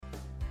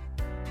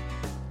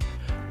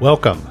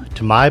Welcome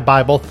to My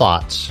Bible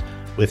Thoughts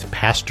with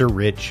Pastor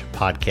Rich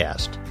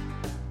podcast.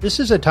 This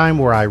is a time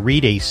where I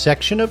read a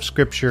section of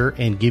Scripture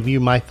and give you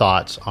my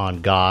thoughts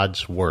on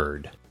God's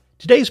Word.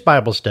 Today's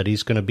Bible study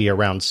is going to be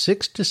around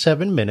 6 to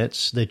 7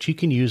 minutes that you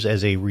can use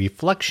as a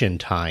reflection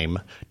time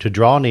to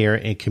draw near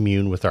and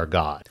commune with our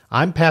God.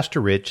 I'm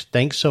Pastor Rich.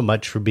 Thanks so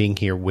much for being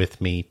here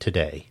with me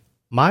today.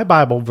 My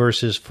Bible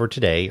verses for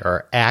today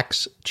are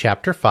Acts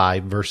chapter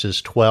 5,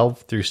 verses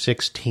 12 through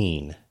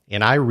 16.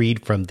 And I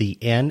read from the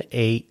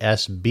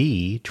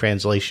NASB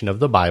translation of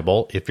the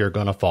Bible if you're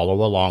going to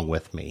follow along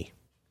with me.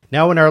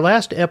 Now, in our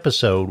last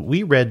episode,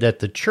 we read that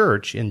the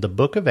church in the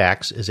book of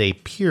Acts is a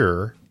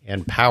pure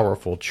and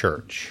powerful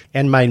church.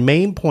 And my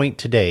main point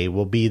today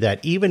will be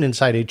that even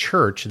inside a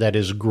church that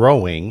is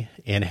growing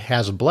and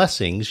has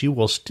blessings, you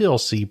will still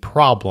see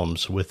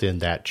problems within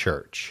that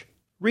church.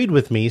 Read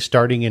with me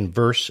starting in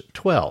verse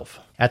 12.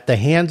 At the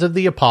hands of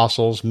the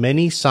apostles,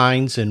 many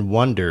signs and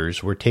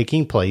wonders were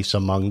taking place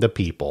among the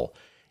people,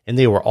 and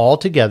they were all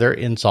together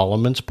in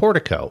Solomon's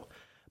portico.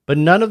 But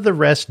none of the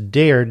rest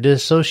dared to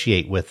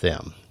associate with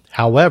them.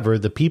 However,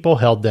 the people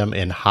held them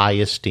in high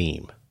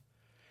esteem.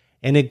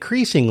 And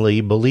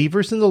increasingly,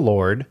 believers in the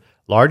Lord,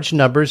 large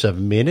numbers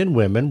of men and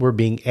women were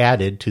being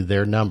added to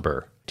their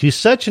number, to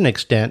such an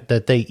extent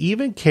that they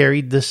even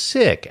carried the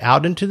sick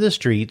out into the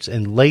streets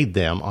and laid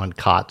them on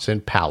cots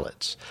and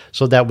pallets,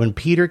 so that when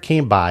Peter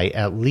came by,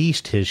 at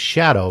least his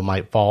shadow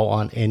might fall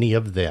on any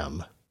of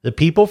them. The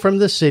people from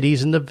the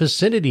cities in the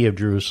vicinity of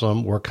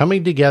Jerusalem were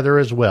coming together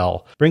as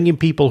well, bringing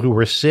people who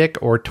were sick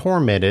or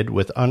tormented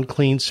with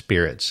unclean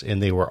spirits,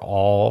 and they were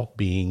all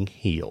being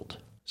healed.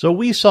 So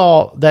we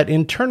saw that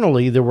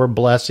internally there were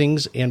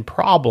blessings and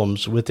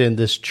problems within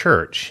this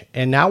church,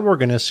 and now we're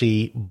going to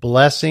see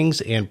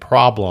blessings and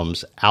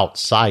problems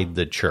outside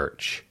the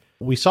church.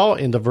 We saw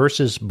in the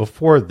verses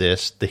before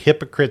this, the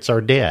hypocrites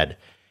are dead.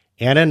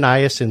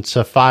 Ananias and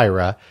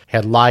Sapphira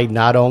had lied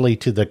not only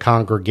to the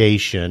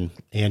congregation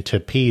and to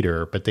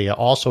Peter, but they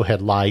also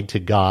had lied to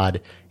God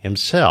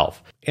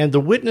himself. And the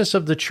witness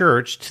of the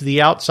church to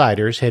the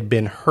outsiders had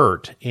been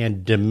hurt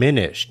and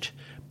diminished.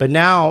 But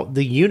now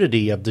the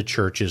unity of the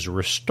church is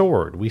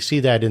restored. We see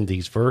that in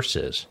these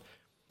verses.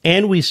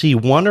 And we see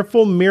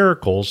wonderful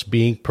miracles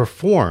being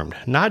performed.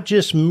 Not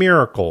just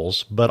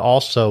miracles, but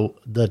also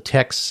the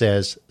text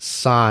says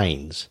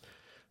signs.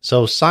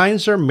 So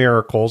signs are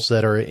miracles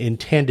that are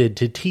intended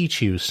to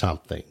teach you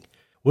something.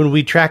 When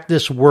we track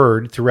this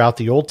word throughout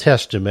the Old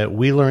Testament,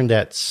 we learn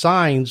that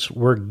signs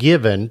were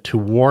given to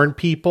warn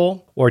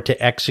people or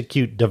to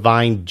execute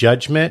divine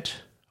judgment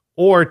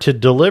or to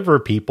deliver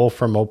people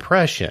from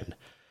oppression.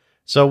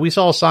 So we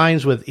saw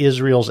signs with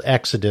Israel's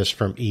exodus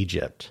from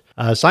Egypt.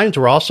 Signs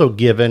were also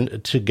given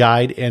to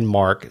guide and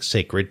mark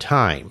sacred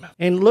time.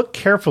 And look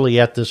carefully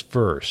at this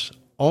verse.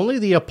 Only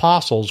the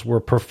apostles were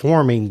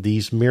performing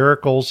these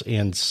miracles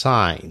and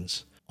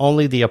signs.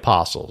 Only the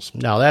apostles.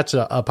 Now that's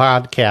a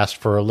podcast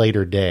for a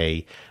later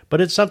day,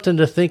 but it's something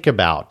to think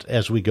about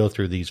as we go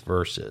through these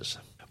verses.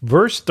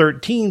 Verse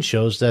 13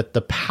 shows that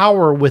the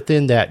power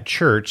within that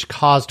church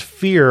caused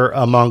fear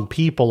among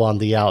people on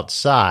the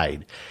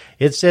outside.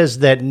 It says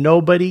that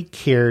nobody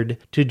cared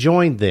to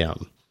join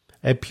them.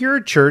 A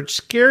pure church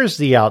scares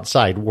the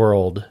outside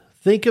world.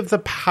 Think of the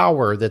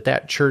power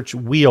that church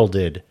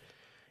wielded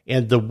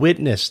and the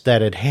witness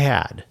that it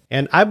had.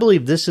 And I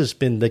believe this has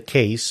been the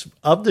case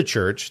of the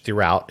church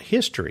throughout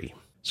history.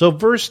 So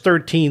verse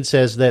 13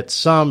 says that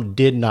some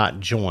did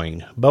not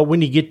join. But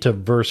when you get to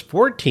verse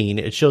 14,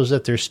 it shows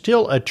that there's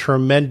still a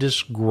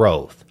tremendous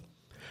growth.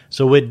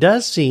 So it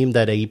does seem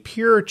that a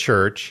pure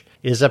church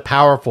is a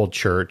powerful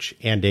church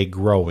and a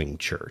growing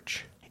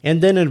church.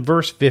 And then in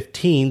verse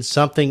 15,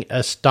 something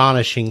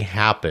astonishing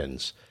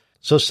happens.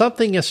 So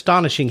something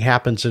astonishing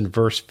happens in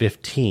verse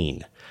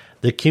 15.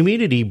 The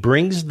community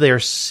brings their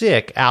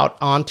sick out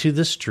onto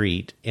the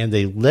street, and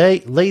they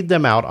laid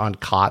them out on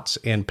cots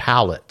and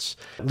pallets.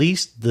 At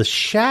least the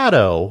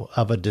shadow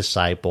of a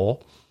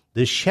disciple,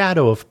 the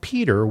shadow of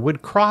Peter,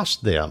 would cross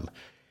them.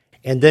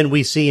 And then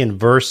we see in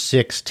verse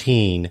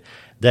 16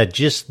 that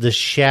just the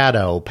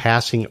shadow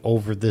passing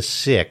over the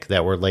sick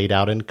that were laid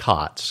out in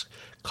cots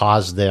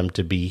caused them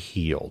to be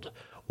healed.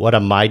 What a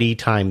mighty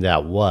time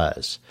that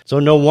was. So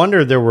no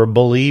wonder there were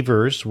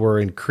believers were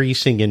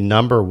increasing in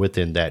number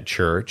within that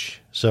church.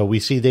 So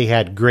we see they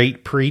had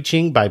great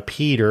preaching by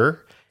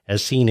Peter,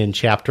 as seen in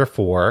chapter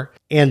 4.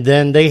 And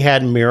then they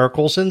had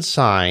miracles and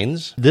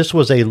signs. This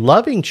was a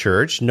loving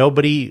church.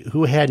 Nobody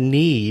who had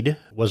need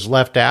was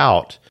left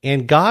out.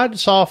 And God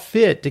saw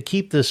fit to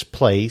keep this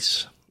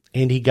place,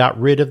 and he got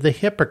rid of the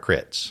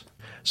hypocrites.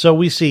 So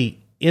we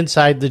see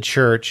inside the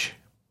church,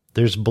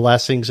 there's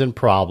blessings and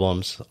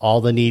problems. All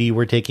the needy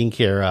were taken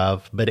care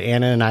of, but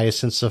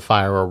Ananias and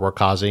Sapphira were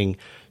causing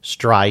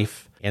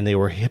strife, and they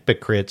were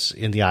hypocrites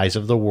in the eyes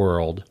of the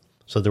world.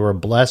 So there were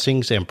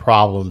blessings and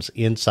problems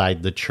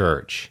inside the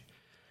church.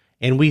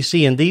 And we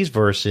see in these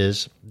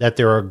verses that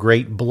there are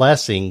great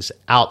blessings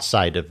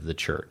outside of the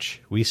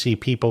church. We see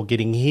people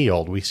getting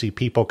healed. We see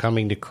people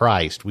coming to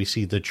Christ. We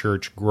see the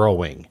church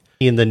growing.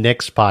 in the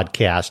next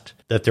podcast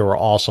that there were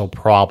also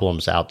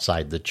problems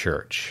outside the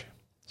church.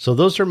 So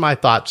those are my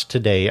thoughts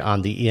today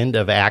on the end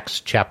of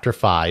Acts chapter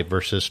 5,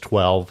 verses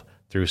 12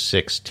 through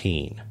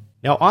 16.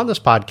 Now, on this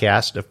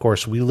podcast, of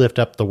course, we lift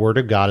up the Word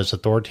of God as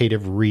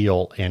authoritative,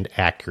 real, and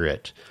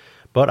accurate.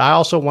 But I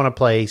also want to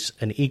place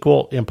an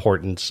equal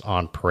importance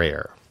on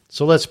prayer.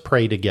 So let's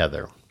pray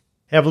together.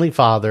 Heavenly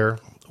Father,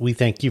 we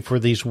thank you for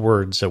these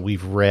words that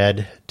we've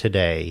read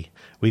today.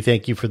 We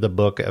thank you for the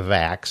book of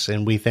Acts,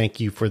 and we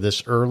thank you for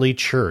this early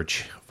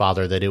church,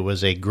 Father, that it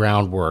was a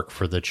groundwork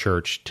for the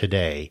church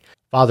today.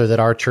 Father, that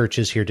our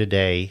churches here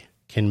today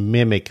can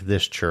mimic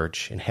this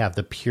church and have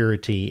the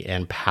purity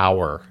and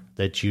power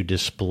that you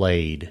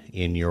displayed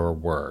in your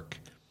work.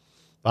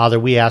 Father,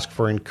 we ask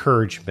for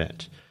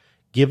encouragement.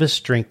 Give us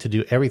strength to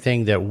do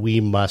everything that we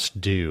must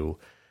do.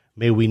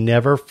 May we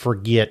never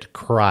forget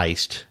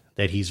Christ,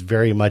 that he's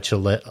very much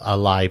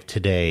alive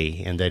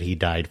today and that he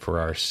died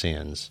for our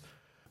sins.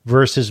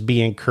 Verses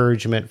be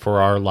encouragement for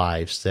our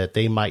lives, that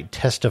they might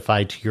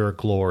testify to your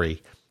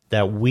glory,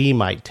 that we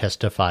might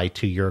testify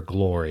to your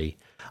glory.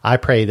 I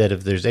pray that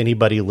if there's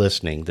anybody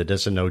listening that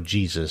doesn't know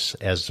Jesus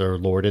as their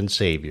Lord and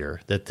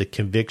Savior, that the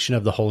conviction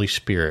of the Holy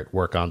Spirit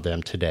work on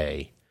them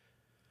today.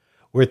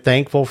 We're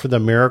thankful for the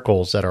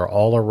miracles that are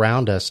all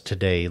around us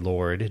today,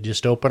 Lord.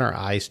 Just open our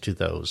eyes to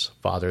those,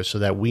 Father, so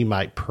that we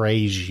might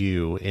praise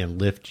you and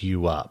lift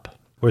you up.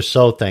 We're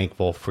so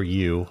thankful for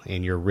you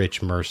and your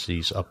rich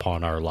mercies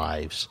upon our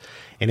lives.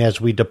 And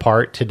as we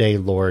depart today,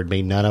 Lord,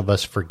 may none of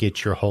us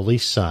forget your Holy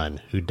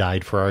Son who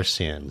died for our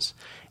sins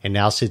and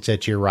now sits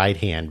at your right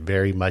hand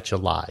very much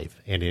alive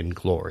and in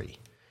glory.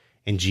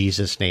 In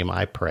Jesus' name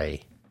I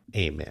pray.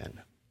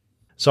 Amen.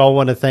 So I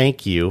want to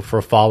thank you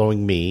for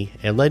following me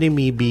and letting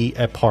me be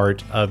a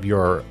part of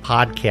your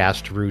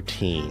podcast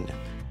routine.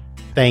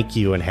 Thank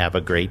you and have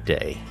a great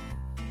day.